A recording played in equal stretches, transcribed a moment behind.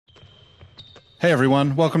Hey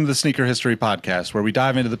everyone, welcome to the Sneaker History Podcast, where we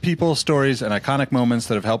dive into the people, stories, and iconic moments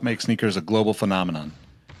that have helped make sneakers a global phenomenon.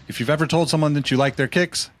 If you've ever told someone that you like their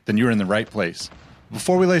kicks, then you're in the right place.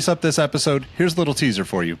 Before we lace up this episode, here's a little teaser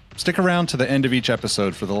for you. Stick around to the end of each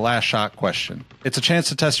episode for the last shot question. It's a chance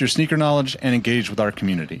to test your sneaker knowledge and engage with our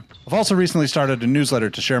community. I've also recently started a newsletter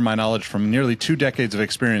to share my knowledge from nearly 2 decades of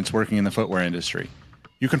experience working in the footwear industry.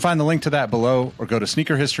 You can find the link to that below or go to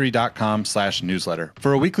sneakerhistory.com/newsletter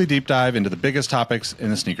for a weekly deep dive into the biggest topics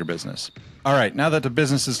in the sneaker business. All right, now that the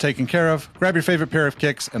business is taken care of, grab your favorite pair of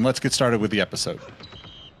kicks and let's get started with the episode.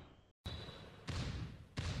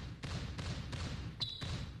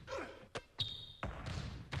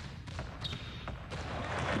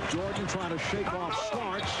 Jordan trying to shake off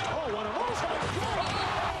Starks. Oh, what a move!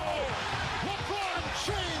 LeBron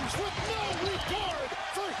James with no regard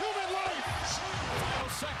for human life.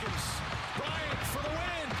 12 seconds. Bryant for the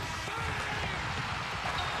win.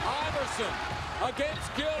 Iverson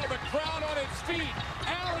against Gill, the crowd on its feet.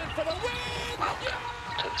 Allen for the win. Welcome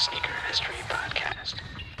to the Sneaker History Podcast.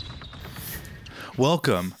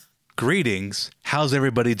 Welcome. Greetings. How's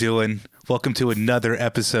everybody doing? Welcome to another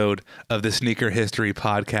episode of the Sneaker History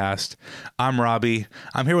Podcast. I'm Robbie.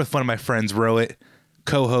 I'm here with one of my friends, Rohit,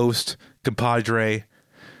 co-host, compadre.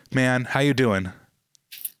 Man, how you doing?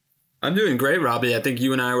 I'm doing great, Robbie. I think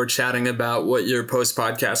you and I were chatting about what your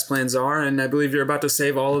post-podcast plans are, and I believe you're about to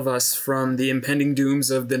save all of us from the impending dooms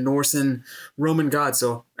of the Norse and Roman gods.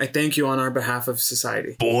 So I thank you on our behalf of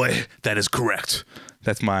society. Boy, that is correct.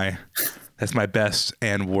 That's my best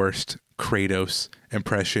and worst Kratos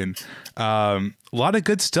impression. A lot of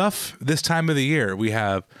good stuff this time of the year. We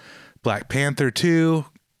have Black Panther 2,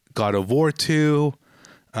 God of War 2,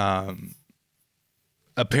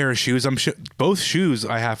 a pair of shoes. Both shoes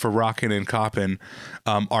I have for rocking and copping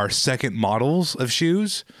are second models of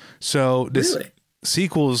shoes. So this Really?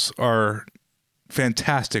 sequels are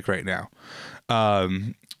fantastic right now.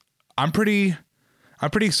 I'm pretty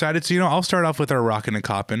excited. So, I'll start off with our rockin' and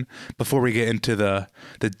coppin' before we get into the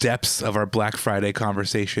depths of our Black Friday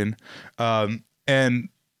conversation. And,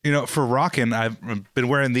 for rockin', I've been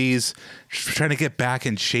wearing these, trying to get back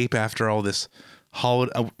in shape after all this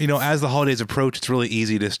holiday. As the holidays approach, it's really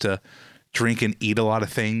easy just to drink and eat a lot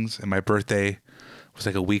of things. And my birthday was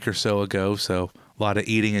like a week or so ago. So a lot of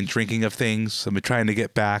eating and drinking of things. So I've been trying to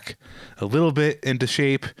get back a little bit into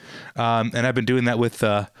shape. And I've been doing that with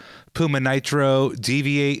Puma Nitro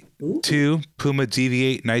Deviate 2, Puma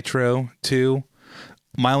Deviate Nitro 2.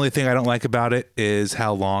 My only thing I don't like about it is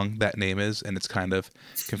how long that name is, and it's kind of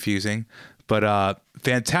confusing. But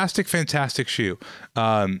fantastic shoe.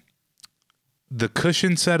 The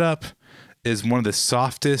cushion setup is one of the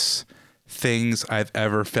softest things I've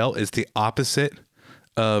ever felt. It's the opposite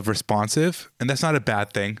of responsive, and that's not a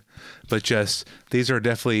bad thing, but just these are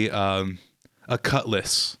definitely a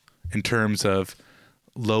cutlass in terms of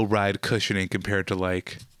low ride cushioning compared to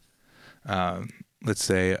let's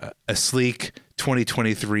say a sleek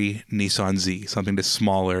 2023 Nissan Z, something that's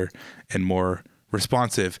smaller and more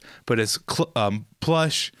responsive, but it's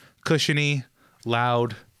plush, cushiony,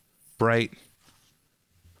 loud, bright.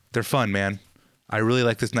 They're fun, man. I really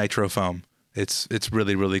like this Nitro foam. It's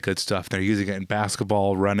really, really good stuff. They're using it in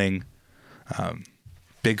basketball, running.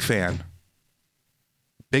 Big fan.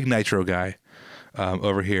 Big Nitro guy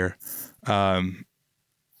over here. And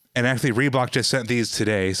actually, Reebok just sent these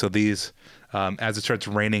today. So these, as it starts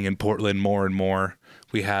raining in Portland more and more,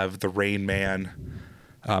 we have the Rain Man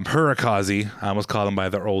Hurrikaze. I almost called him by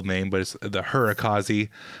their old name, but it's the Hurrikaze.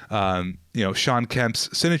 Shawn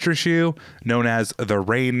Kemp's signature shoe, known as the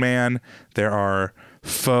Rain Man. There are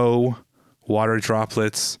faux water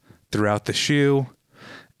droplets throughout the shoe.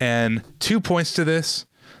 And 2 points to this.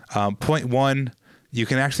 Point one, you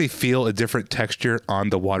can actually feel a different texture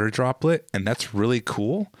on the water droplet, and that's really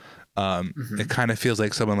cool. It kind of feels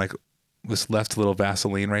like someone was left a little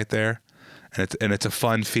Vaseline right there, and it's a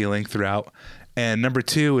fun feeling throughout. And number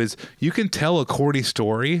two is you can tell a corny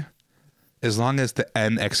story as long as the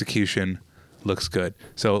end execution looks good.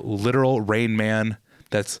 So literal Rain Man,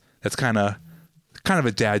 that's kind of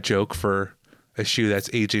a dad joke for a shoe that's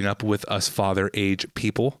aging up with us father age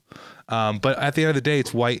people. But at the end of the day,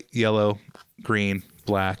 it's white, yellow, green,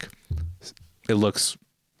 black. It looks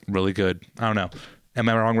really good. I don't know. Am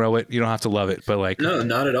I wrong, Rohit? You don't have to love it, but No,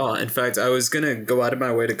 not at all. In fact, I was going to go out of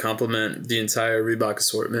my way to compliment the entire Reebok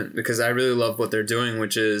assortment because I really love what they're doing,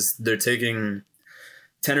 which is they're taking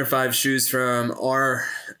 10 or 5 shoes from our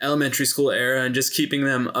elementary school era and just keeping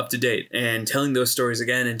them up to date and telling those stories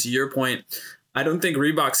again. And to your point, I don't think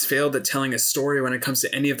Reebok's failed at telling a story when it comes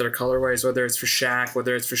to any of their colorways, whether it's for Shaq,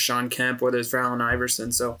 whether it's for Shawn Kemp, whether it's for Allen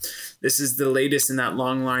Iverson. So this is the latest in that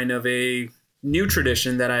long line of a new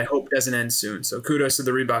tradition that I hope doesn't end soon. So kudos to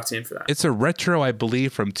the Reebok team for that. It's a retro, I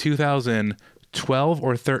believe, from 2012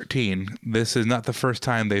 or 13. This is not the first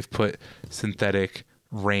time they've put synthetic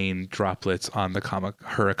rain droplets on the comic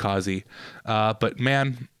Hurikaze. But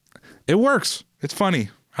man, it works. It's funny.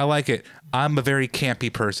 I like it. I'm a very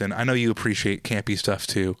campy person. I know you appreciate campy stuff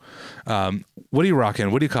too. What are you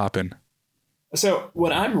rocking? What are you copping? So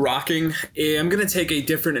what I'm rocking, I'm going to take a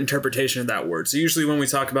different interpretation of that word. So usually when we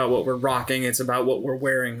talk about what we're rocking, it's about what we're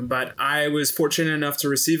wearing. But I was fortunate enough to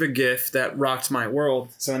receive a gift that rocked my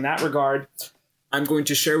world. So in that regard, I'm going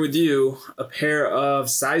to share with you a pair of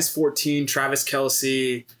size 14 Travis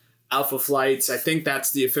Kelce Alpha Flights. I think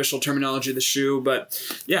that's the official terminology of the shoe. But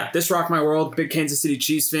yeah, this rocked my world. Big Kansas City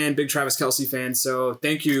Chiefs fan, big Travis Kelce fan. So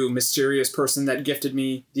thank you, mysterious person that gifted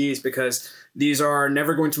me these, because these are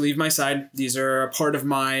never going to leave my side. These are a part of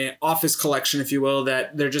my office collection, if you will,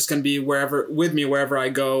 that they're just going to be with me wherever I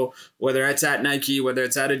go, whether it's at Nike, whether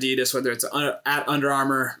it's at Adidas, whether it's at Under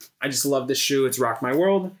Armour. I just love this shoe. It's rocked my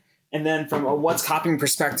world. And then from a what's copping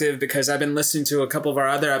perspective, because I've been listening to a couple of our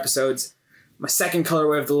other episodes, my second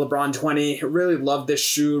colorway of the LeBron 20, I really love this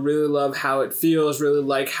shoe, really love how it feels, really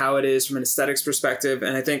like how it is from an aesthetics perspective.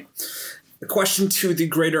 And I think the question to the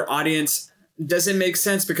greater audience, does it make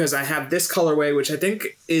sense? Because I have this colorway, which I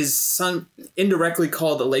think is indirectly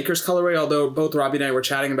called the Lakers colorway, although both Robbie and I were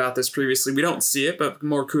chatting about this previously. We don't see it, but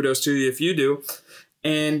more kudos to you if you do.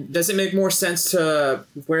 And does it make more sense to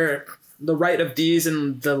wear the right of these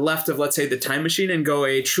and the left of, let's say, the Time Machine and go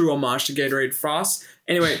a true homage to Gatorade Frost?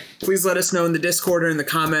 Anyway, please let us know in the Discord or in the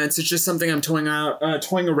comments. It's just something I'm toying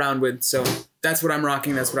around with. So that's what I'm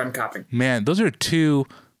rocking. That's what I'm copping. Man, those are two,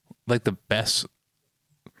 like, the best,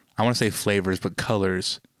 I want to say flavors, but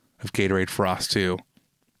colors of Gatorade Frost too.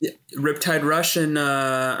 Yeah, Riptide Rush, and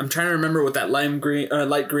I'm trying to remember what that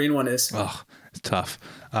light green one is. Oh, it's tough.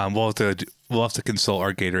 We'll have to consult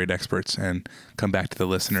our Gatorade experts and come back to the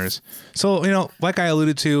listeners. So, like I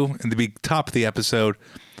alluded to in the top of the episode,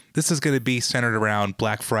 this is going to be centered around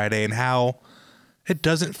Black Friday and how it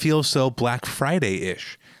doesn't feel so Black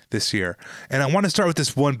Friday-ish this year. And I want to start with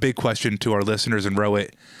this one big question to our listeners and row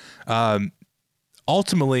it.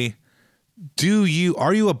 Ultimately,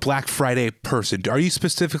 are you a Black Friday person? Are you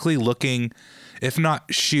specifically looking, if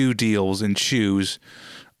not shoe deals and shoes,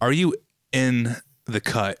 are you in the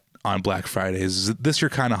cut on Black Friday? Is this your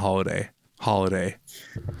kind of holiday?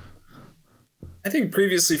 I think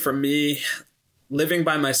previously for me, living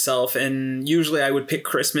by myself, and usually I would pick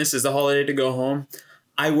Christmas as the holiday to go home,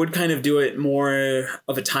 I would kind of do it more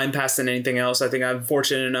of a time pass than anything else. I think I'm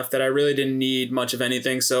fortunate enough that I really didn't need much of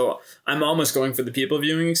anything. So I'm almost going for the people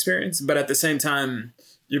viewing experience. But at the same time,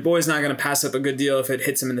 your boy's not going to pass up a good deal if it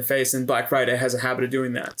hits him in the face. And Black Friday has a habit of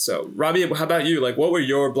doing that. So Robbie, how about you? Like, what were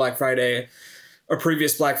your Black Friday or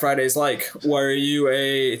previous Black Fridays like? Were you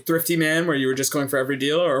a thrifty man where you were just going for every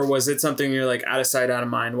deal? Or was it something you're like out of sight, out of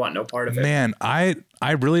mind, want no part of it? Man, I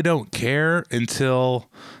really don't care until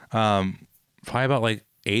probably about like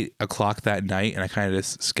 8 o'clock that night, and I kind of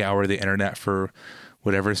just scour the internet for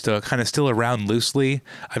whatever's still around loosely.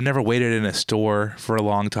 I've never waited in a store for a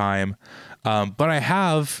long time, but I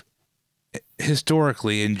have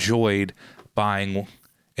historically enjoyed buying,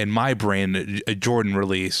 in my brain, a Jordan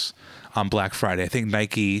release on Black Friday. I think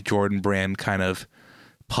Nike Jordan brand kind of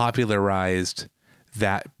popularized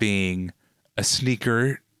that being a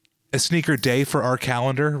sneaker day for our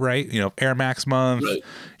calendar, right? Air Max month, right.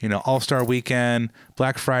 All-Star weekend,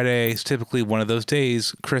 Black Friday is typically one of those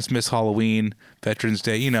days, Christmas, Halloween, Veterans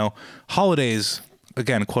Day, holidays,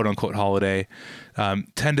 again, quote unquote holiday,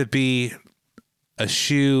 tend to be a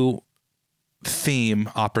shoe theme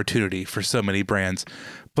opportunity for so many brands,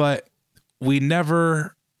 but we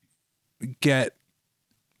never get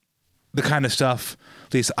the kind of stuff,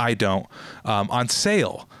 at least I don't, on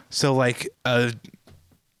sale. So like a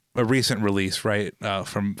recent release, right,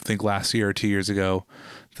 from I think last year or 2 years ago,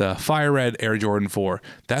 the Fire Red Air Jordan 4.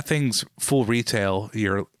 That thing's full retail.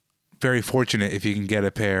 You're very fortunate if you can get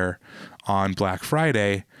a pair on Black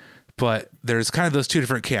Friday, but there's kind of those two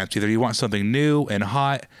different camps. Either you want something new and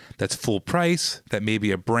hot that's full price, that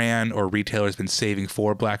maybe a brand or retailer has been saving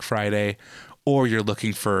for Black Friday, or you're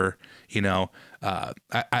looking for, I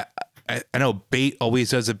know Bait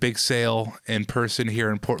always does a big sale in person here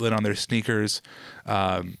in Portland on their sneakers.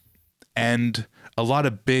 And a lot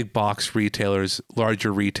of big box retailers,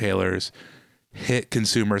 larger retailers, hit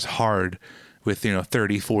consumers hard with,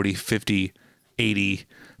 30, 40, 50, 80%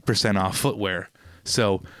 off footwear.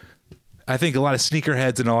 So I think a lot of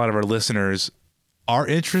sneakerheads and a lot of our listeners are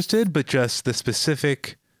interested, but just the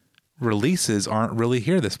specific releases aren't really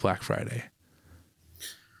here this Black Friday.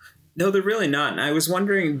 No, they're really not. And I was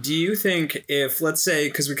wondering, do you think if, let's say,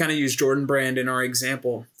 because we kind of use Jordan Brand in our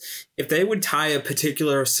example, if they would tie a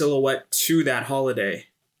particular silhouette to that holiday,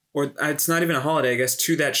 or it's not even a holiday, I guess,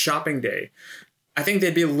 to that shopping day, I think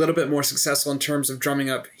they'd be a little bit more successful in terms of drumming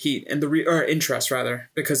up heat and or interest rather,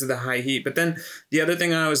 because of the high heat. But then the other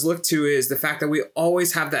thing I always look to is the fact that we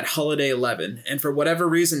always have that holiday 11. And for whatever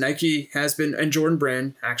reason, Nike has been, and Jordan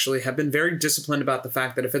Brand actually have been very disciplined about the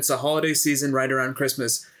fact that if it's a holiday season right around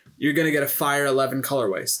Christmas, you're going to get a fire 11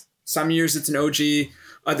 colorways. Some years it's an OG,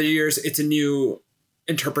 other years it's a new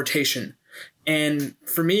interpretation. And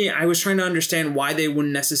for me, I was trying to understand why they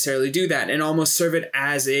wouldn't necessarily do that and almost serve it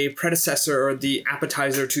as a predecessor or the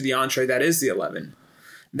appetizer to the entree that is the 11.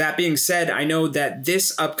 That being said, I know that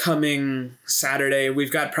this upcoming Saturday,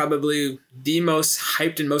 we've got probably the most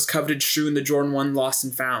hyped and most coveted shoe in the Jordan 1 Lost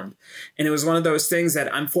and Found. And it was one of those things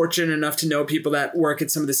that I'm fortunate enough to know people that work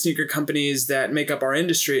at some of the sneaker companies that make up our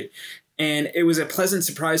industry. And it was a pleasant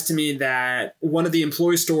surprise to me that one of the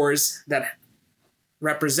employee stores that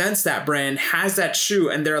represents that brand has that shoe,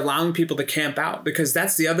 and they're allowing people to camp out, because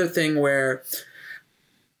that's the other thing where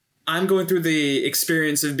I'm going through the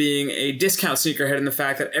experience of being a discount sneakerhead, and the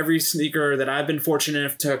fact that every sneaker that I've been fortunate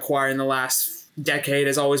enough to acquire in the last decade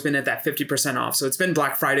has always been at that 50% off. So it's been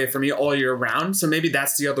Black Friday for me all year round. So maybe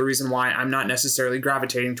that's the other reason why I'm not necessarily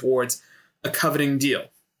gravitating towards a coveting deal.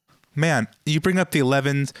 Man, you bring up the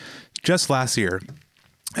 11s. Just last year,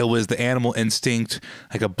 it was the Animal Instinct,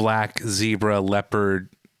 like a black zebra leopard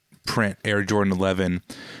print Air Jordan 11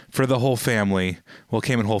 for the whole family. Well, it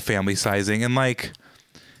came in whole family sizing. And like,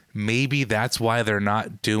 maybe that's why they're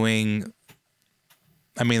not doing,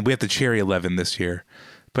 I mean, we have the Cherry 11 this year,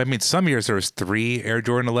 but I mean, some years there was 3 Air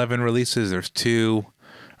Jordan 11 releases. There's 2.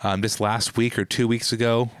 This last week or 2 weeks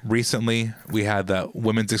ago, recently, we had the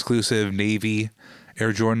women's exclusive Navy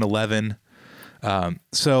Air Jordan 11.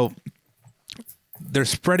 So they're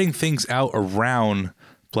spreading things out around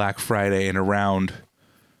Black Friday and around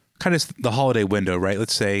kind of the holiday window, right?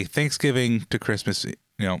 Let's say Thanksgiving to Christmas,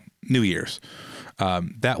 New Year's.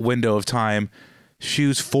 That window of time,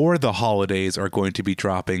 shoes for the holidays are going to be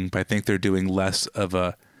dropping, but I think they're doing less of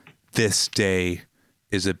a this day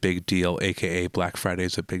is a big deal, aka Black Friday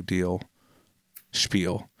is a big deal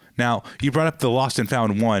spiel. Now, you brought up the Lost and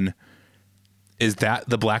Found 1. Is that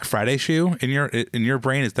the Black Friday shoe in your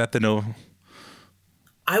brain? Is that the no?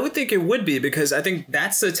 I would think it would be, because I think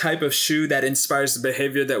that's the type of shoe that inspires the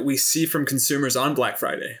behavior that we see from consumers on Black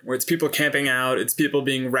Friday, where it's people camping out, it's people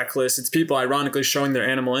being reckless, it's people ironically showing their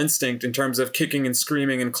animal instinct in terms of kicking and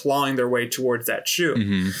screaming and clawing their way towards that shoe.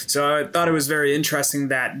 Mm-hmm. So I thought it was very interesting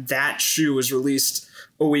that that shoe was released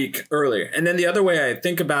a week earlier. And then the other way I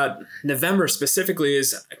think about November specifically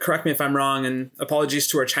is, correct me if I'm wrong, and apologies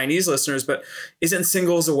to our Chinese listeners, but isn't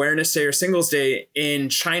Singles Awareness Day or Singles Day in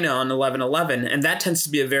China on 11/11? And that tends to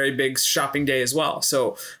be a very big shopping day as well.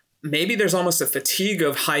 So maybe there's almost a fatigue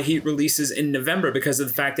of high heat releases in November because of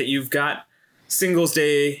the fact that you've got Singles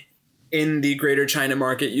Day in the greater China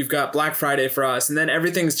market, you've got Black Friday for us, and then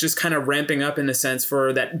everything's just kind of ramping up in a sense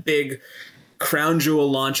for that big crown jewel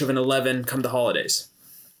launch of an 11 come the holidays.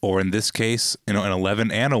 Or in this case, an 11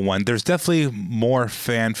 and a 1. There's definitely more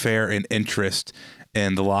fanfare and interest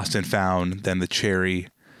in the Lost and Found than the Cherry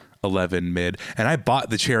 11 mid. And I bought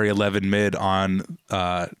the Cherry 11 mid on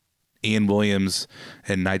Ian Williams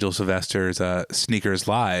and Nigel Sylvester's Sneakers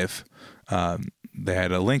Live. They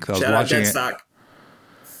had a link. I was watching it. Stock.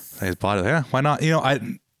 I just bought it. Yeah, why not?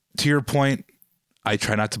 To your point, I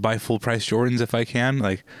try not to buy full price Jordans if I can.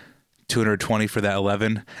 Like, $220 for that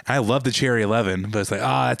 11. I love the Cherry 11, but it's like,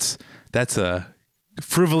 that's a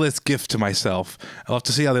frivolous gift to myself. I'll have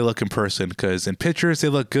to see how they look in person, because in pictures they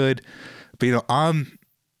look good. But I'm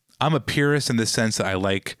a purist in the sense that I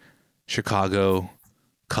like Chicago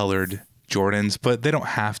colored Jordans, but they don't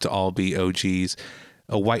have to all be OGs.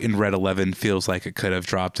 A white and red 11 feels like it could have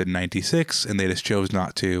dropped in 96, and they just chose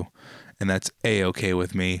not to, and that's A-okay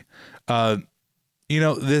with me.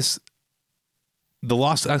 The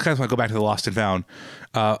Lost, I kind of want to go back to the Lost and Found.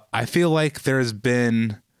 I feel like there's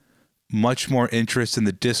been much more interest in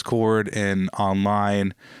the Discord and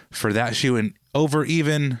online for that shoe, and over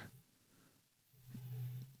even,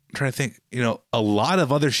 I'm trying to think, a lot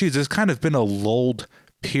of other shoes. There's kind of been a lulled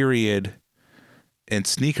period in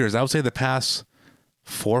sneakers. I would say the past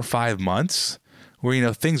 4 or 5 months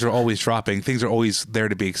where, things are always dropping. Things are always there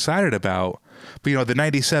to be excited about. But, the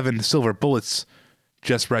 97 Silver Bullets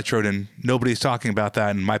just retroed, and nobody's talking about that,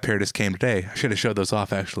 and my pair just came today. I should have showed those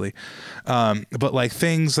off, actually. But like,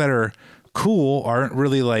 things that are cool aren't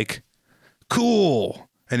really like cool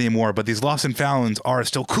anymore, but these Lost and Founds are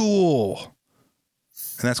still cool.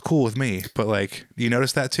 and that's cool with me. But like, you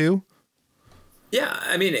notice that too? Yeah,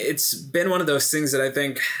 I mean, it's been one of those things that I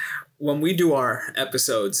think when we do our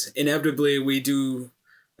episodes, inevitably we do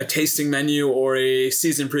a tasting menu or a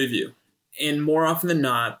season preview. And more often than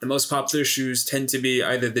not, the most popular shoes tend to be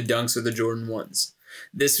either the Dunks or the Jordan 1s.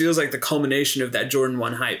 This feels like the culmination of that Jordan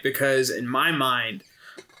 1 hype because in my mind,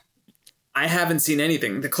 I haven't seen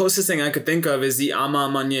anything. The closest thing I could think of is the Ama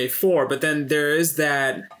Manier 4, but then there is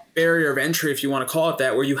that barrier of entry, if you want to call it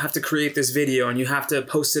that, where you have to create this video and you have to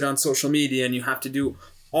post it on social media and you have to do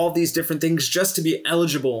all these different things just to be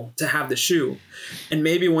eligible to have the shoe. And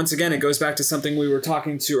maybe once again, it goes back to something we were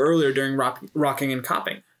talking to earlier during Rocking and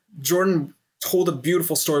Copping. Jordan told a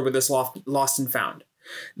beautiful story with this Lost and Found.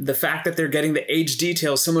 The fact that they're getting the age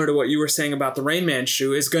details similar to what you were saying about the Rain Man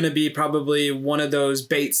shoe is going to be probably one of those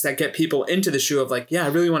baits that get people into the shoe of like, yeah, I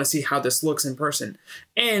really want to see how this looks in person.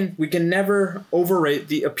 And we can never overrate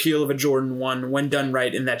the appeal of a Jordan 1 when done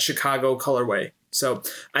right in that Chicago colorway. So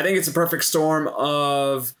I think it's a perfect storm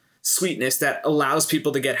of sweetness that allows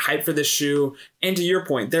people to get hyped for this shoe. And to your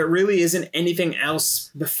point, there really isn't anything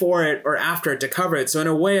else before it or after it to cover it. So in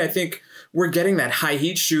a way, I think we're getting that high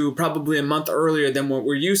heat shoe probably a month earlier than what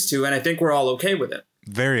we're used to. And I think we're all okay with it.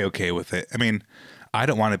 Very okay with it. I mean, I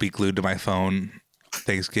don't want to be glued to my phone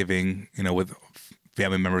Thanksgiving, with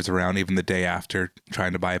family members around, even the day after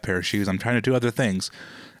trying to buy a pair of shoes. I'm trying to do other things.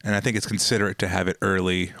 And I think it's considerate to have it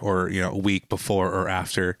early or, a week before or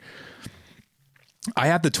after. I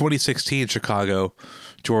have the 2016 Chicago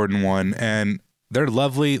Jordan 1 and they're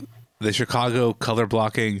lovely. The Chicago color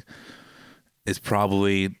blocking is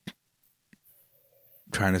probably,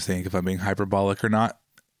 trying to think if I'm being hyperbolic or not,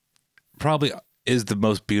 probably is the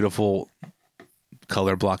most beautiful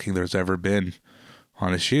color blocking there's ever been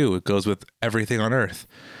on a shoe. It goes with everything on earth.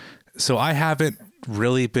 So I haven't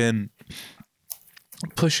really been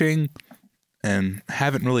pushing and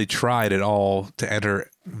haven't really tried at all to enter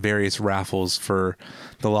various raffles for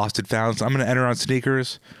the Lost and Found. So I'm going to enter on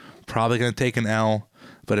sneakers, probably going to take an L,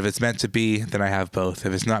 but if it's meant to be, then I have both.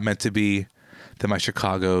 If it's not meant to be, then my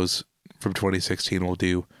Chicago's from 2016 will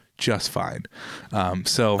do just fine.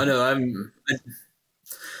 So I know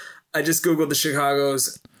I just Googled the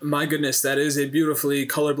Chicago's. My goodness, that is a beautifully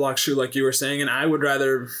color block shoe like you were saying. And I would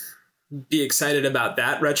rather be excited about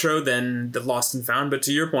that retro than the Lost and Found. But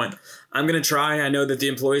to your point, I'm going to try. I know that the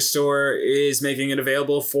employee store is making it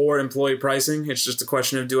available for employee pricing. It's just a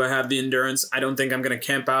question of, do I have the endurance? I don't think I'm going to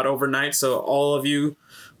camp out overnight. So all of you,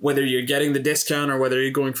 whether you're getting the discount or whether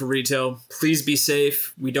you're going for retail, please be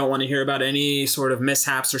safe. We don't want to hear about any sort of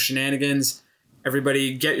mishaps or shenanigans.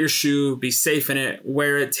 Everybody get your shoe, be safe in it,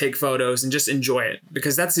 wear it, take photos, and just enjoy it.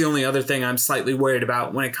 Because that's the only other thing I'm slightly worried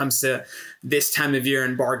about when it comes to this time of year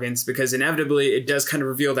and bargains, because inevitably it does kind of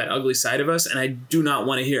reveal that ugly side of us. And I do not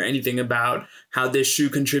want to hear anything about how this shoe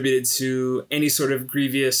contributed to any sort of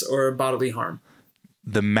grievous or bodily harm.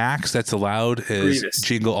 The max that's allowed is Grievous.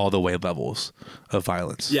 Jingle All the Way levels of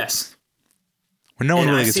violence. Yes. Where no one And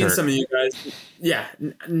really I've gets seen hurt. some of you guys. Yeah.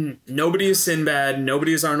 Nobody is Sinbad.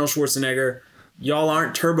 Nobody is Arnold Schwarzenegger. Y'all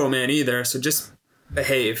aren't Turbo Man either. So just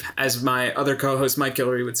behave, as my other co-host Mike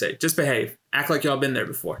Guillory would say. Just behave. Act like y'all been there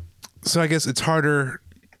before. So I guess it's harder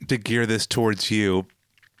to gear this towards you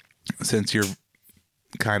since you're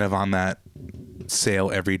kind of on that sale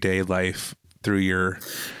everyday life through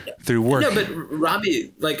work. No, but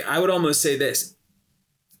Robbie, like, I would almost say this.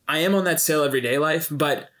 I am on that sale everyday life,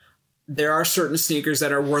 but there are certain sneakers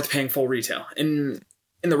that are worth paying full retail. And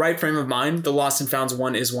in the right frame of mind, the Lost and Founds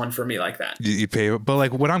one is one for me like that. You pay, but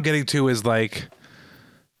like what I'm getting to is like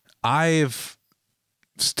I've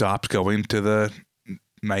stopped going to the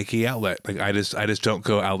Nike outlet. Like I just don't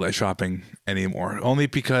go outlet shopping anymore. Only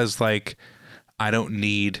because like I don't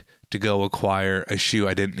need to go acquire a shoe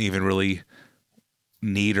I didn't even really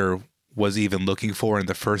need or was even looking for in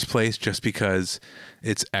the first place just because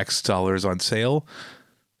it's X dollars on sale.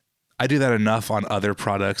 I do that enough on other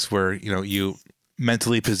products where, you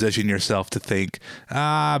mentally position yourself to think,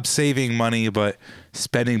 I'm saving money, but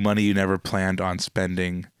spending money you never planned on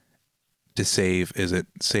spending to save isn't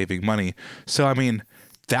saving money. So, I mean,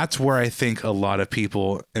 that's where I think a lot of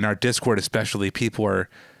people in our Discord, especially, people are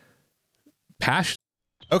passionate.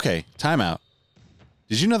 Okay, time out.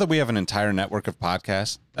 Did you know that we have an entire network of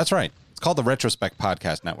podcasts? That's right. It's called the Retrospect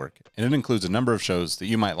Podcast Network, and it includes a number of shows that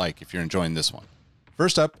you might like if you're enjoying this one.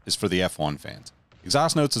 First up is for the F1 fans.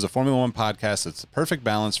 Exhaust Notes is a Formula One podcast that's the perfect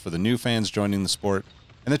balance for the new fans joining the sport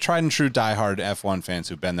and the tried and true diehard F1 fans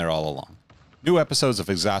who've been there all along. New episodes of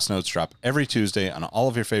Exhaust Notes drop every Tuesday on all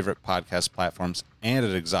of your favorite podcast platforms and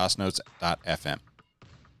at exhaustnotes.fm.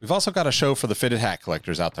 We've also got a show for the fitted hat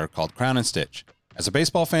collectors out there called Crown and Stitch. As a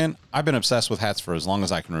baseball fan, I've been obsessed with hats for as long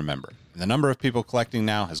as I can remember, and the number of people collecting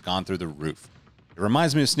now has gone through the roof. It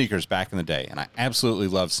reminds me of sneakers back in the day, and I absolutely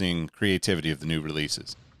love seeing creativity of the new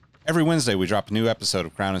releases. Every Wednesday, we drop a new episode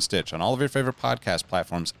of Crown and Stitch on all of your favorite podcast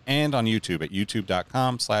platforms and on YouTube at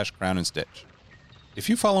youtube.com/crownandstitch. If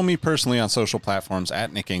you follow me personally on social platforms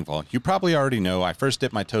at Nick Engvall, you probably already know I first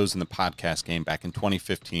dipped my toes in the podcast game back in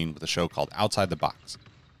 2015 with a show called Outside the Box.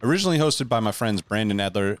 Originally hosted by my friends Brandon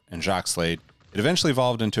Edler and Jacques Slade, it eventually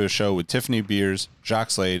evolved into a show with Tiffany Beers,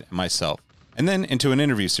 Jacques Slade, and myself, and then into an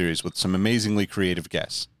interview series with some amazingly creative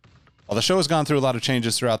guests. While the show has gone through a lot of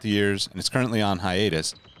changes throughout the years and is currently on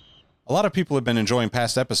hiatus, a lot of people have been enjoying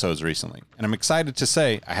past episodes recently, and I'm excited to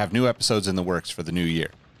say I have new episodes in the works for the new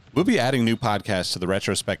year. We'll be adding new podcasts to the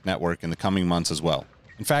Retrospect Network in the coming months as well.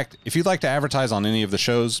 In fact, if you'd like to advertise on any of the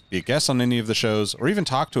shows, be a guest on any of the shows, or even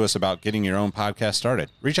talk to us about getting your own podcast started,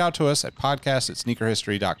 reach out to us at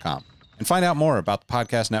podcast@sneakerhistory.com and find out more about the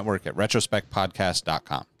podcast network at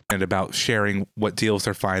retrospectpodcast.com. And about sharing what deals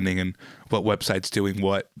they're finding and what websites doing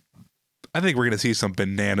what. I think we're going to see some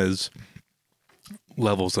bananas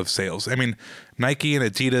levels of sales. I mean, Nike and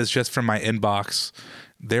Adidas, just from my inbox,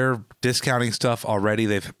 they're discounting stuff already.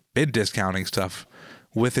 They've been discounting stuff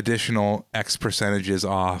with additional X percentages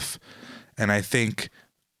off. And I think,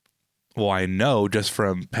 well, I know just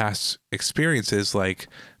from past experiences, like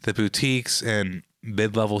the boutiques and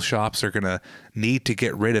mid-level shops are going to need to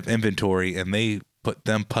get rid of inventory, and they put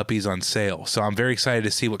them puppies on sale. So I'm very excited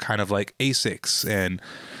to see what kind of like Asics and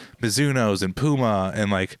Mizuno's and Puma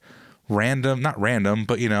and like not random,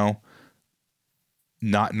 but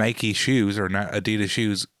not Nike shoes or not Adidas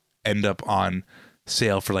shoes end up on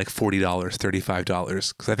sale for like $40,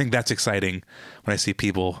 $35. Because I think that's exciting when I see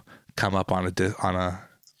people come up on a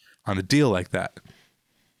deal like that.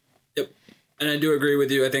 Yep. And I do agree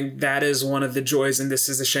with you. I think that is one of the joys, and this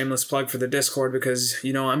is a shameless plug for the Discord because,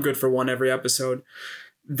 I'm good for one every episode.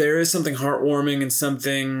 There is something heartwarming and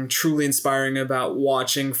something truly inspiring about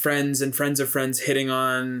watching friends and friends of friends hitting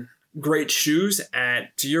on great shoes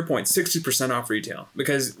at, to your point, 60% off retail,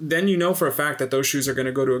 because then for a fact that those shoes are going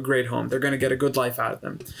to go to a great home. They're going to get a good life out of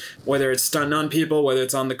them, whether it's stunting on people, whether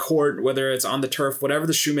it's on the court, whether it's on the turf, whatever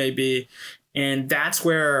the shoe may be. And that's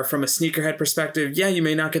where, from a sneakerhead perspective, you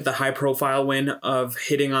may not get the high profile win of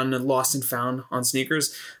hitting on the lost and found on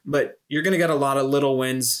sneakers, but you're going to get a lot of little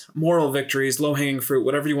wins, moral victories, low hanging fruit,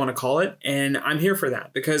 whatever you want to call it. And I'm here for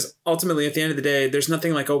that because ultimately at the end of the day, there's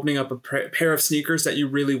nothing like opening up a pair of sneakers that you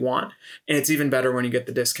really want. And it's even better when you get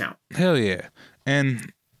the discount. Hell yeah.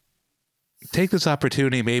 And take this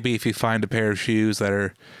opportunity. Maybe if you find a pair of shoes that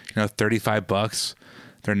are, $35,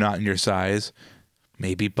 they're not in your size,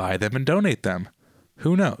 maybe buy them and donate them.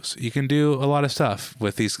 Who knows? You can do a lot of stuff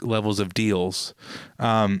with these levels of deals.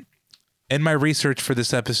 In my research for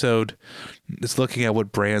this episode, it's looking at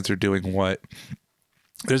what brands are doing what.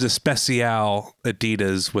 There's a Special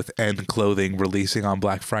Adidas with End clothing releasing on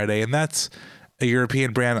Black Friday, and that's a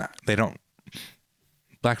European brand.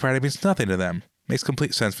 Black Friday means nothing to them. Makes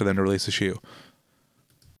complete sense for them to release a shoe.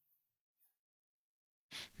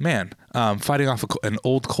 Man, fighting off an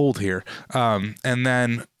old cold here. And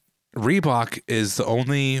then Reebok is the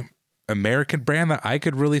only American brand that I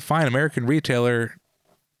could really find, American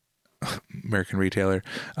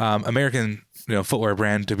footwear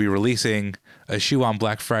brand to be releasing a shoe on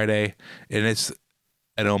Black Friday. And it's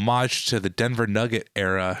an homage to the Denver Nugget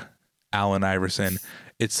era, Allen Iverson.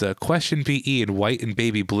 It's a Question PE in white and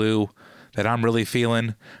baby blue that I'm really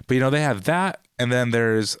feeling. But, they have that. And then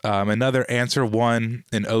there's another Answer 1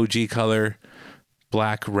 in OG color,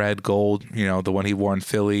 black, red, gold, the one he wore in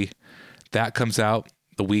Philly. That comes out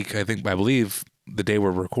the week, I believe, the day we're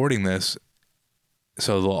recording this.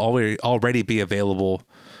 So they'll already be available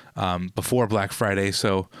before Black Friday.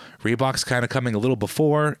 So Reebok's kind of coming a little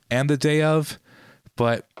before and the day of.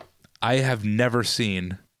 But I have never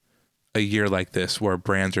seen a year like this where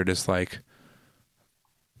brands are just like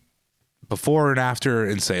before and after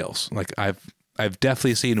in sales. Like I've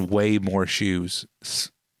definitely seen way more shoes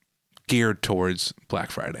geared towards Black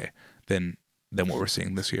Friday than what we're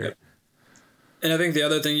seeing this year. And I think the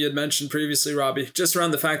other thing you had mentioned previously, Robbie, just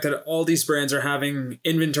around the fact that all these brands are having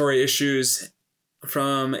inventory issues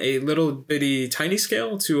from a little bitty tiny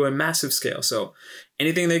scale to a massive scale. So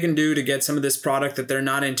anything they can do to get some of this product that they're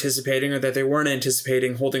not anticipating or that they weren't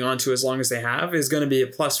anticipating holding on to as long as they have is going to be a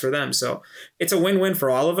plus for them. So it's a win-win for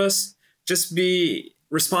all of us. Just be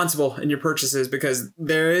responsible in your purchases because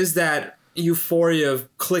there is that euphoria of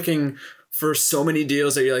clicking for so many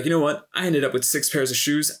deals that you're like, what? I ended up with 6 pairs of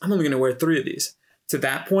shoes. I'm only going to wear 3 of these. To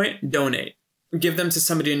that point, donate. Give them to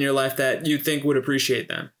somebody in your life that you think would appreciate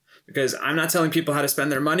them. because I'm not telling people how to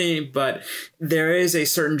spend their money, but there is a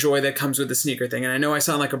certain joy that comes with the sneaker thing. And I know I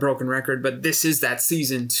sound like a broken record, but this is that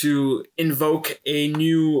season to invoke a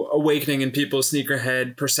new awakening in people's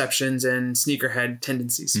sneakerhead perceptions and sneakerhead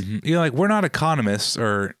tendencies. You know, like, we're not economists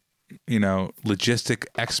or, you know, logistic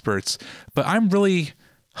experts, but I'm really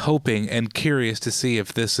hoping and curious to see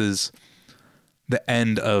if this is the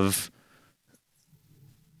end of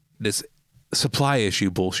this supply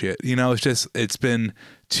issue bullshit. You know, it's been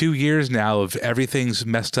 2 years now of everything's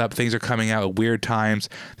messed up. Things are coming out at weird times.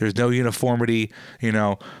 There's no uniformity. You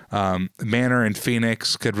know, Manor and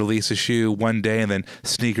Phoenix could release a shoe one day and then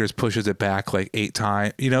Sneakers pushes it back like 8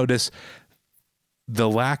 times. You know, just the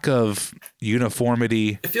lack of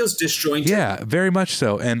uniformity. It feels disjointed. Yeah, very much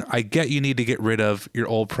so. And I get you need to get rid of your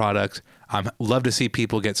old product. I love to see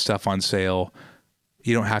people get stuff on sale.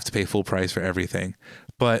 You don't have to pay full price for everything.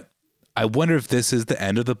 But I wonder if this is the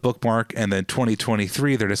end of the bookmark, and then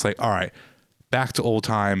 2023, they're just like, all right, back to old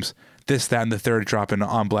times. This, that, and the third drop in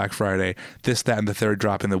on Black Friday. This, that, and the third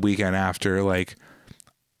drop in the weekend after. Like,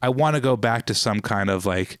 I want to go back to some kind of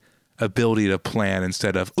like ability to plan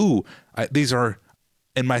instead of, these are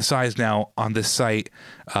in my size now on this site.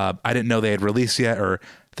 I didn't know they had released yet, or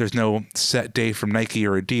there's no set day from Nike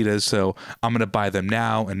or Adidas, so I'm going to buy them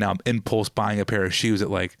now. And now I'm impulse buying a pair of shoes at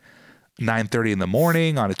like 9:30 in the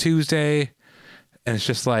morning on a Tuesday. And it's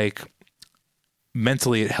just like,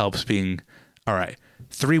 mentally it helps being, all right,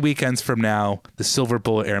 3 weekends from now, the Silver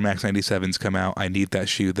Bullet Air Max 97s come out. I need that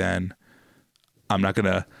shoe then. I'm going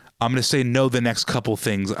to say no the next couple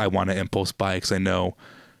things I want to impulse buy because I know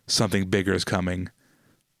something bigger is coming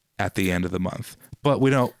at the end of the month. But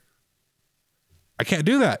I can't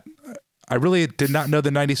do that. I really did not know the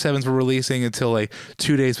 97s were releasing until like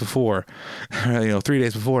 2 days before, 3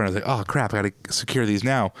 days before. And I was like, oh crap, I got to secure these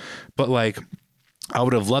now. But like, I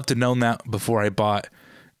would have loved to known that before I bought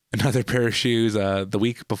another pair of shoes the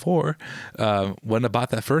week before when I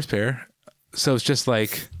bought that first pair. So it's just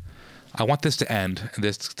like, I want this to end and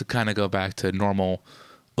this to kind of go back to normal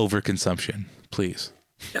overconsumption, please.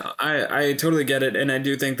 Yeah, I totally get it. And I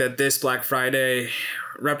do think that this Black Friday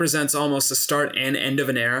represents almost the start and end of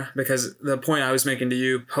an era, because the point I was making to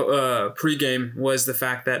you pregame was the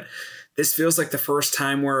fact that this feels like the first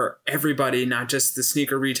time where everybody, not just the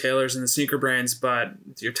sneaker retailers and the sneaker brands, but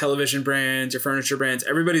your television brands, your furniture brands,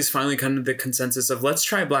 everybody's finally come to the consensus of let's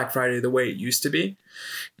try Black Friday the way it used to be.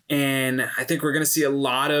 And I think we're going to see a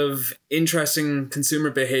lot of interesting consumer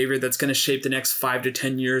behavior that's going to shape the next 5 to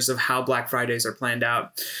 10 years of how Black Fridays are planned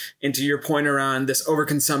out. And to your point around this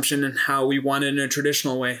overconsumption and how we want it in a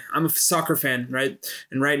traditional way, I'm a soccer fan, right?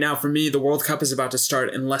 And right now for me, the World Cup is about to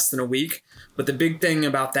start in less than a week. But the big thing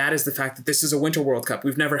about that is the fact that this is a Winter World Cup.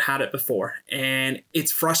 We've never had it before. And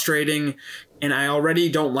it's frustrating. And I already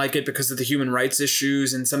don't like it because of the human rights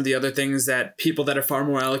issues and some of the other things that people that are far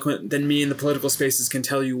more eloquent than me in the political spaces can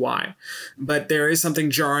tell you why. But there is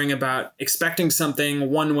something jarring about expecting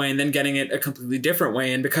something one way and then getting it a completely different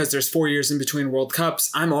way. And because there's 4 years in between World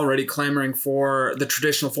Cups, I'm already clamoring for the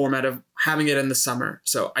traditional format of having it in the summer.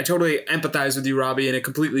 So I totally empathize with you, Robbie, in a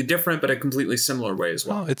completely different but a completely similar way as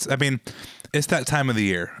well. It's that time of the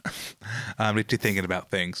year to be thinking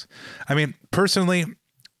about things. I mean, personally,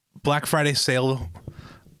 Black Friday sale,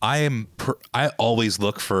 I always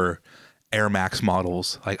look for Air Max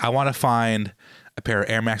models. Like, I want to find a pair of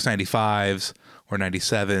Air Max 95s or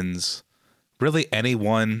 97s, really any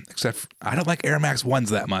one, except I don't like Air Max 1s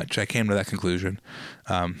that much. I came to that conclusion.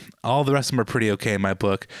 All the rest of them are pretty okay in my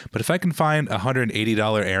book. But if I can find a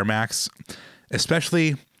 $180 Air Max,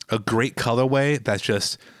 especially a great colorway that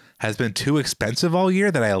just has been too expensive all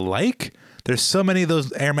year that I like, there's so many of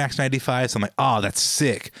those Air Max 95s. I'm like, oh, that's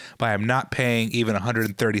sick. But I'm not paying even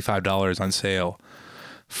 $135 on sale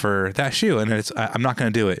for that shoe. And I'm not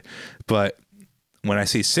going to do it. But when I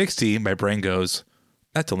see 60, my brain goes,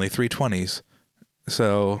 that's only 320s.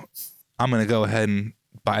 So I'm going to go ahead and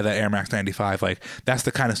buy that Air Max 95. Like, that's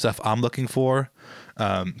the kind of stuff I'm looking for.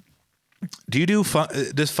 Do you do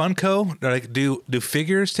does Funko, like, do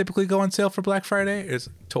figures typically go on sale for Black Friday? Is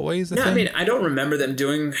toys? Yeah, I mean, I don't remember them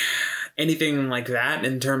doing anything like that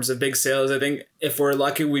in terms of big sales. I think if we're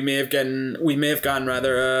lucky, we may have gotten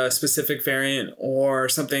a specific variant or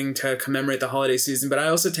something to commemorate the holiday season. But I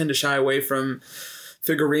also tend to shy away from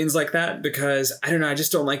figurines like that because I don't know, I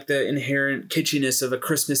just don't like the inherent kitschiness of a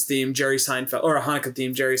Christmas themed Jerry Seinfeld or a Hanukkah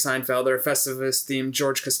themed Jerry Seinfeld or a Festivus themed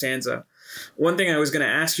George Costanza. One thing I was going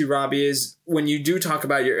to ask you, Robbie, is when you do talk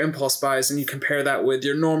about your impulse buys and you compare that with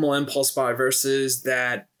your normal impulse buy versus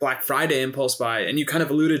that Black Friday impulse buy, and you kind of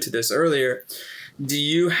alluded to this earlier, do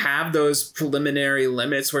you have those preliminary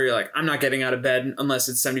limits where you're like, I'm not getting out of bed unless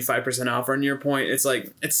it's 75% off? Or in your point, it's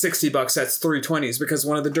like, it's $60, that's 320s. Because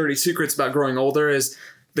one of the dirty secrets about growing older is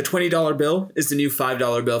the $20 bill is the new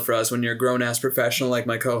 $5 bill for us when you're a grown-ass professional like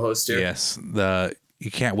my co-host here. Yes, you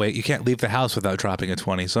can't wait. You can't leave the house without dropping a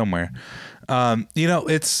 20 somewhere.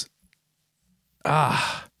 It's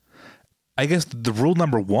I guess the rule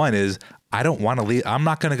number one is I don't want to leave. I'm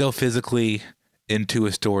not going to go physically into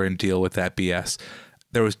a store and deal with that BS.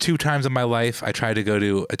 There was 2 times in my life I tried to go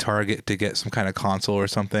to a Target to get some kind of console or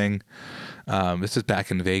something. This is back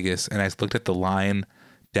in Vegas, and I looked at the line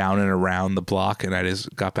down and around the block, and I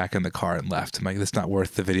just got back in the car and left. I'm like, that's not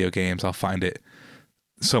worth the video games. I'll find it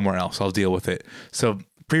somewhere else. I'll deal with it. So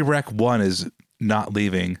prereq 1 is not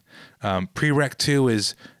leaving. Prereq 2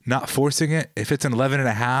 is not forcing it. If it's an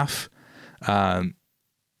 11.5, I'm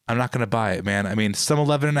not going to buy it, man. I mean, some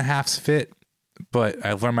 11.5s fit, but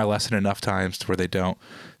I've learned my lesson enough times to where they don't.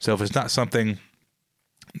 So if it's not something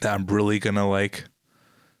that I'm really going to like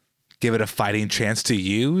give it a fighting chance to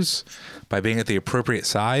use by being at the appropriate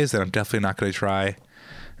size, then I'm definitely not going to try.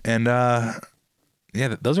 And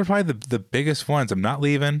yeah, those are probably the biggest ones. I'm not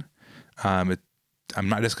leaving. I'm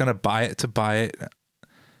not just going to buy it to buy it.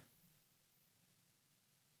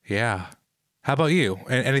 Yeah. How about you?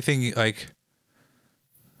 Anything like...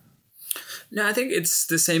 No, I think it's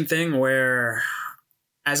the same thing where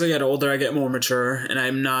as I get older, I get more mature and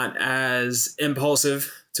I'm not as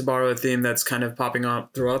impulsive, to borrow a theme that's kind of popping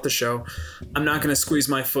up throughout the show. I'm not going to squeeze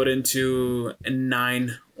my foot into a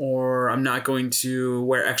 9, or I'm not going to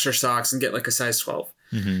wear extra socks and get like a size 12.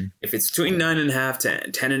 Mm-hmm. If it's between 9.5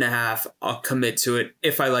 to 10.5, I'll commit to it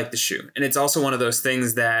if I like the shoe. And it's also one of those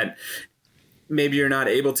things that maybe you're not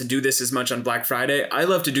able to do this as much on Black Friday. I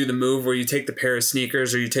love to do the move where you take the pair of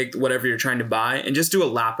sneakers or you take whatever you're trying to buy and just do a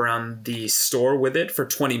lap around the store with it for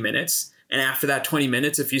 20 minutes. And after that 20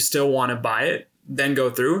 minutes, if you still want to buy it, then go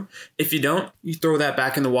through. If you don't, you throw that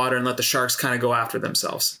back in the water and let the sharks kind of go after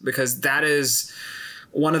themselves, because that is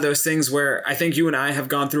one of those things where I think you and I have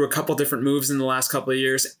gone through a couple different moves in the last couple of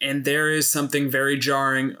years, and there is something very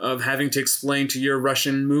jarring of having to explain to your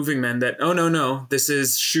Russian moving men that, oh, no, this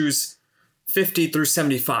is shoes 50 through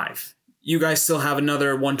 75. You guys still have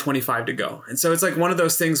another 125 to go. And so it's like one of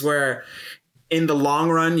those things where in the long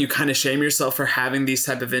run, you kind of shame yourself for having these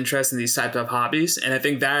type of interests and these type of hobbies. And I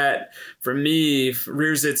think that, for me,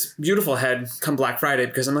 rears its beautiful head come Black Friday,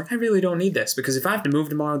 because I'm like, I really don't need this. Because if I have to move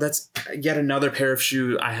tomorrow, that's yet another pair of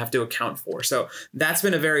shoe I have to account for. So that's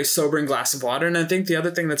been a very sobering glass of water. And I think the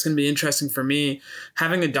other thing that's going to be interesting for me,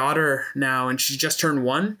 having a daughter now, and she just turned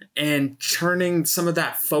 1, and turning some of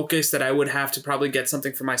that focus that I would have to probably get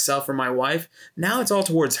something for myself or my wife, now it's all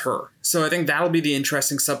towards her. So I think that'll be the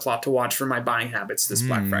interesting subplot to watch for my buying habits this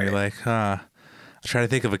Black Friday. You're like, I'm trying to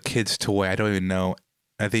think of a kid's toy. I don't even know.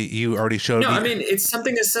 I think you already showed me. No, I mean, it's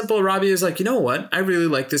something as simple, Robbie, as like, you know what? I really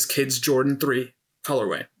like this kid's Jordan 3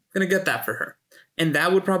 colorway. I'm going to get that for her. And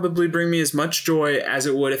that would probably bring me as much joy as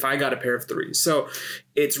it would if I got a pair of 3s. So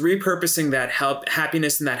it's repurposing that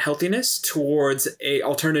happiness and that healthiness towards a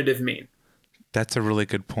alternative mean. That's a really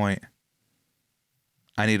good point.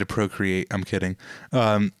 I need to procreate. I'm kidding.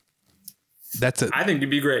 I think you'd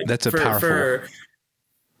be great. That's a powerful.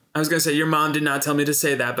 I was going to say, your mom did not tell me to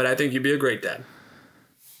say that, but I think you'd be a great dad.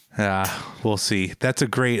 We'll see. That's a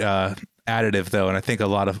great additive, though, and I think a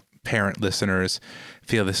lot of parent listeners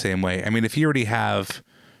feel the same way. I mean, if you already have,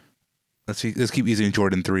 let's keep using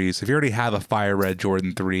Jordan 3s. If you already have a fire red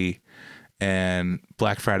Jordan 3 and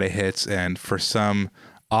Black Friday hits, and for some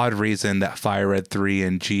odd reason that fire red 3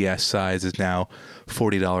 in GS size is now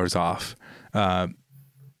 $40 off,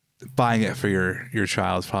 buying it for your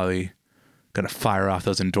child is probably going to fire off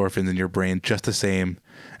those endorphins in your brain just the same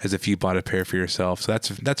as if you bought a pair for yourself. So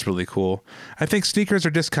that's really cool. I think sneakers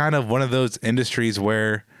are just kind of one of those industries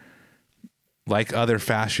where, like other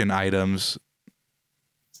fashion items,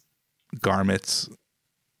 garments,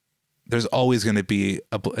 there's always going to be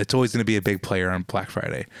a big player on Black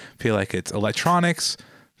Friday. I feel like it's electronics,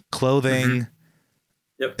 clothing,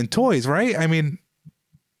 and toys, right? I mean,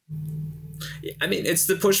 it's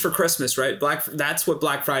the push for Christmas, right? That's what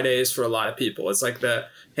Black Friday is for a lot of people. It's like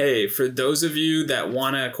hey, for those of you that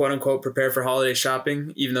want to quote unquote prepare for holiday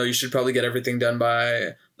shopping, even though you should probably get everything done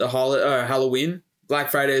by the Halloween, Black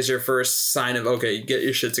Friday is your first sign of, okay, get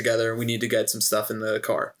your shit together. We need to get some stuff in the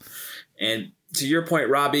car. And to your point,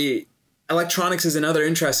 Robbie, electronics is another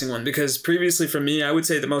interesting one, because previously for me, I would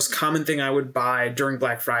say the most common thing I would buy during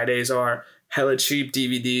Black Fridays are hella cheap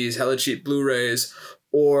DVDs, hella cheap Blu-rays,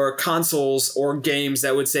 or consoles or games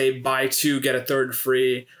that would say buy 2, get a 3rd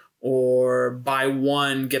free, or buy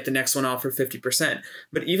one, get the next one off for 50%.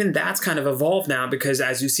 But even that's kind of evolved now, because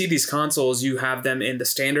as you see these consoles, you have them in the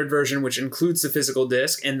standard version, which includes the physical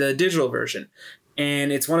disc, and the digital version.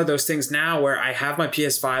 And it's one of those things now where I have my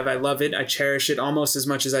PS5. I love it. I cherish it almost as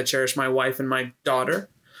much as I cherish my wife and my daughter.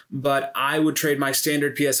 But I would trade my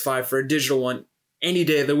standard PS5 for a digital one any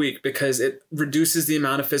day of the week, because it reduces the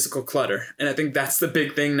amount of physical clutter. And I think that's the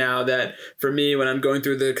big thing now, that for me, when I'm going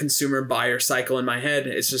through the consumer buyer cycle in my head,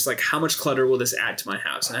 it's just like, how much clutter will this add to my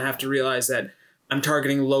house? And I have to realize that I'm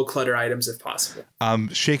targeting low clutter items if possible. I'm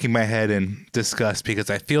shaking my head in disgust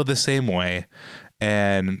because I feel the same way.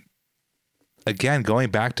 And again,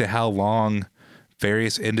 going back to how long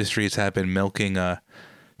various industries have been milking a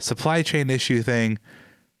supply chain issue thing,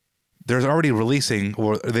 there's already releasing,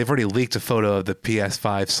 or they've already leaked a photo of the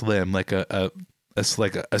PS5 Slim, like a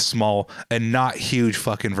small and not huge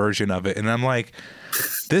fucking version of it. And I'm like,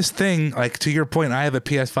 this thing, like, to your point, I have a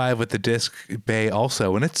PS5 with the disc bay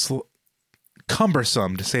also, and it's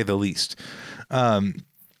cumbersome to say the least. And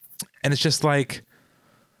it's just like,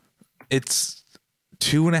 it's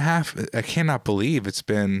 2.5. I cannot believe it's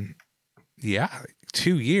been,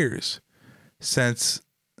 2 years since.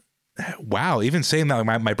 Wow, even saying that,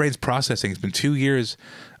 like, my brain's processing. It's been 2 years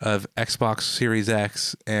of Xbox Series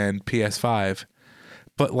X and PS5,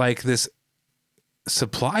 but like, this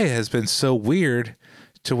supply has been so weird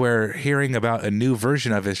to where hearing about a new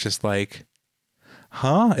version of it's just like,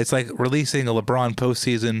 huh? It's like releasing a LeBron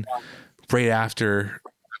postseason right after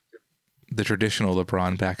the traditional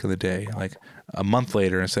LeBron back in the day, like a month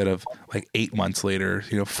later instead of like 8 months later,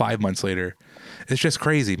 5 months later. It's just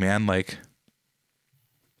crazy, man. Like,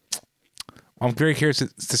 I'm very curious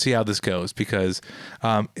to see how this goes, because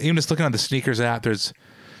even just looking on the sneakers app, there's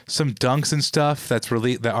some dunks and stuff that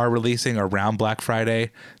are releasing around Black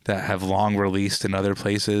Friday that have long released in other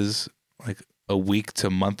places like a week to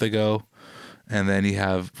a month ago. And then you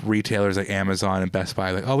have retailers like Amazon and Best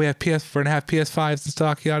Buy like, oh, we have we're gonna have PS5s in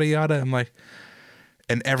stock, yada yada. I'm like,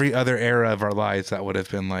 in every other era of our lives, that would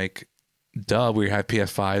have been like, duh, we have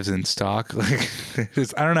PS5s in stock. Like,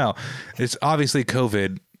 I don't know. It's obviously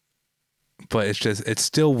COVID. But it's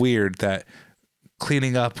still weird that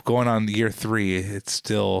cleaning up, going on year 3, it's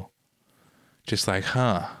still just like,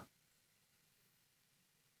 huh.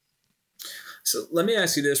 So let me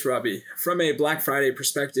ask you this, Robbie. From a Black Friday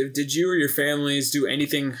perspective, did you or your families do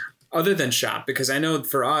anything other than shop? Because I know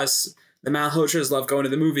for us, the Malhotras love going to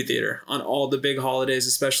the movie theater on all the big holidays,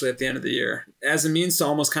 especially at the end of the year, as a means to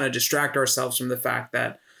almost kind of distract ourselves from the fact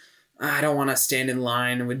that I don't want to stand in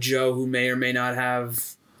line with Joe, who may or may not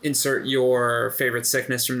have insert your favorite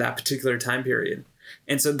sickness from that particular time period.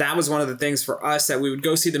 And so that was one of the things for us, that we would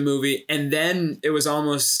go see the movie, and then it was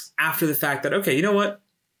almost after the fact that, okay, you know what?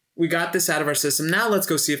 We got this out of our system. Now let's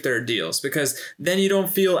go see if there are deals, because then you don't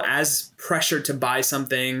feel as pressured to buy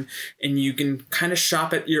something, and you can kind of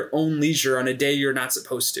shop at your own leisure on a day you're not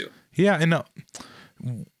supposed to. Yeah,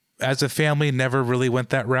 and as a family, never really went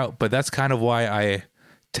that route, but that's kind of why I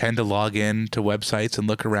tend to log in to websites and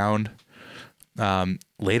look around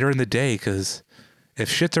later in the day, because if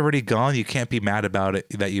shit's already gone, you can't be mad about it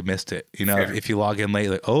that you missed it. If you log in late,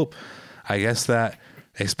 like, oh, I guess that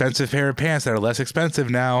expensive pair of pants that are less expensive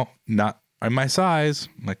now, not in my size,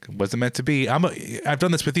 like, wasn't meant to be. I've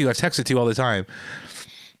done this with you. I text it to you all the time.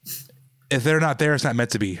 If they're not there, it's not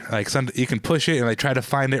meant to be. Like, you can push it and like try to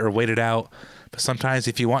find it or wait it out. But sometimes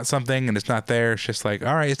if you want something and it's not there, it's just like,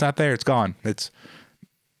 all right, it's not there, it's gone. It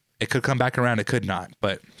could come back around, it could not.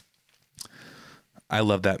 But I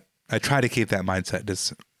love that. I try to keep that mindset.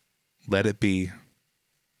 Just let it be.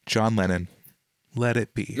 John Lennon, let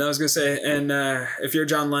it be. No, I was going to say, and if you're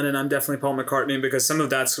John Lennon, I'm definitely Paul McCartney, because some of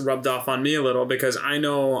that's rubbed off on me a little, because I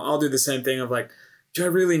know I'll do the same thing of like, do I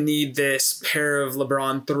really need this pair of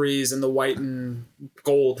LeBron 3s in the white and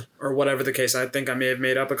gold, or whatever the case? I think I may have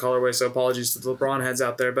made up a colorway, so apologies to the LeBron heads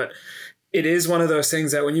out there. But it is one of those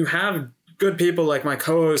things that when you have good people like my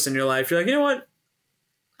co-host in your life, you're like, you know what?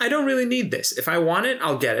 I don't really need this. If I want it,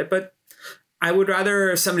 I'll get it. But I would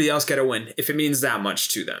rather somebody else get a win if it means that much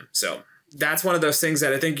to them. So that's one of those things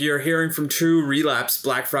that I think you're hearing from true relapse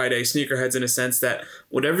Black Friday sneakerheads, in a sense that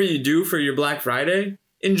whatever you do for your Black Friday,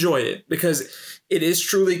 enjoy it, because it is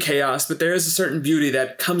truly chaos, but there is a certain beauty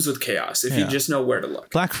that comes with chaos if you just know where to look.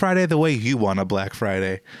 Black Friday the way you want a Black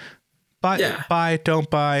Friday. Buy, don't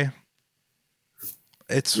buy.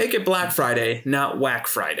 Make it Black Friday, not Whack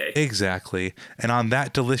Friday. Exactly. And on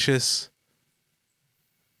that delicious...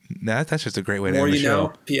 That's just a great way to end the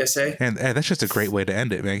show. PSA. And that's just a great way to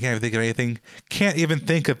end it, man. I can't even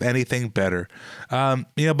think of anything better.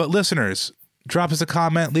 But listeners, drop us a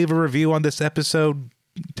comment, leave a review on this episode.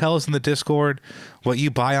 tell us in the Discord what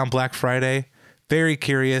you buy on Black Friday. Very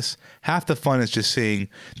curious. Half the fun is just seeing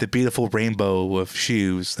the beautiful rainbow of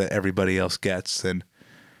shoes that everybody else gets and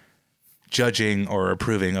judging or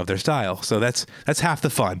approving of their style. So that's half the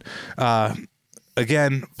fun.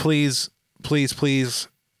 Again, please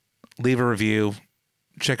leave a review.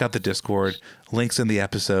 Check out the Discord. Links in the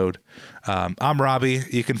episode. I'm Robbie.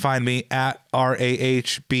 You can find me at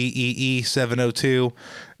RAHBEE702.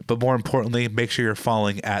 But more importantly, make sure you're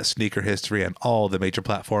following at Sneaker History on all the major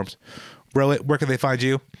platforms. Rohit, where can they find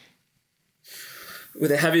you?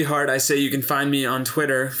 With a heavy heart, I say you can find me on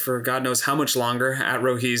Twitter for God knows how much longer, at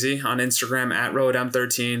Roheezy, on Instagram, at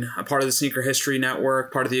RohitM13. I'm part of the Sneaker History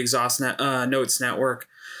Network, part of the Exhaust Notes Network.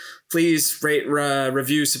 Please rate,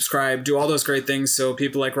 review, subscribe, do all those great things so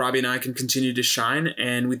people like Robbie and I can continue to shine.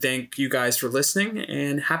 And we thank you guys for listening,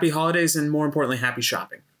 and happy holidays, and more importantly, happy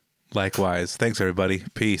shopping. Likewise. Thanks, everybody.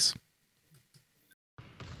 Peace.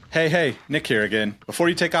 Hey, Nick here again. Before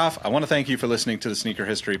you take off, I want to thank you for listening to the Sneaker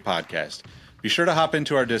History Podcast. Be sure to hop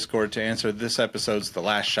into our Discord to answer this episode's The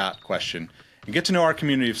Last Shot question and get to know our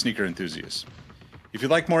community of sneaker enthusiasts. If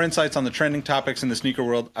you'd like more insights on the trending topics in the sneaker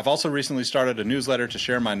world, I've also recently started a newsletter to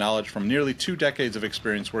share my knowledge from nearly 2 decades of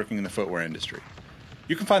experience working in the footwear industry.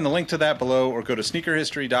 You can find the link to that below or go to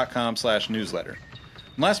sneakerhistory.com/newsletter.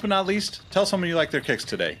 And last but not least, tell someone you like their kicks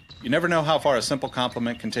today. You never know how far a simple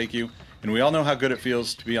compliment can take you, and we all know how good it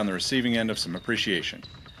feels to be on the receiving end of some appreciation.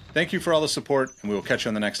 Thank you for all the support, and we will catch you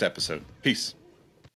on the next episode. Peace.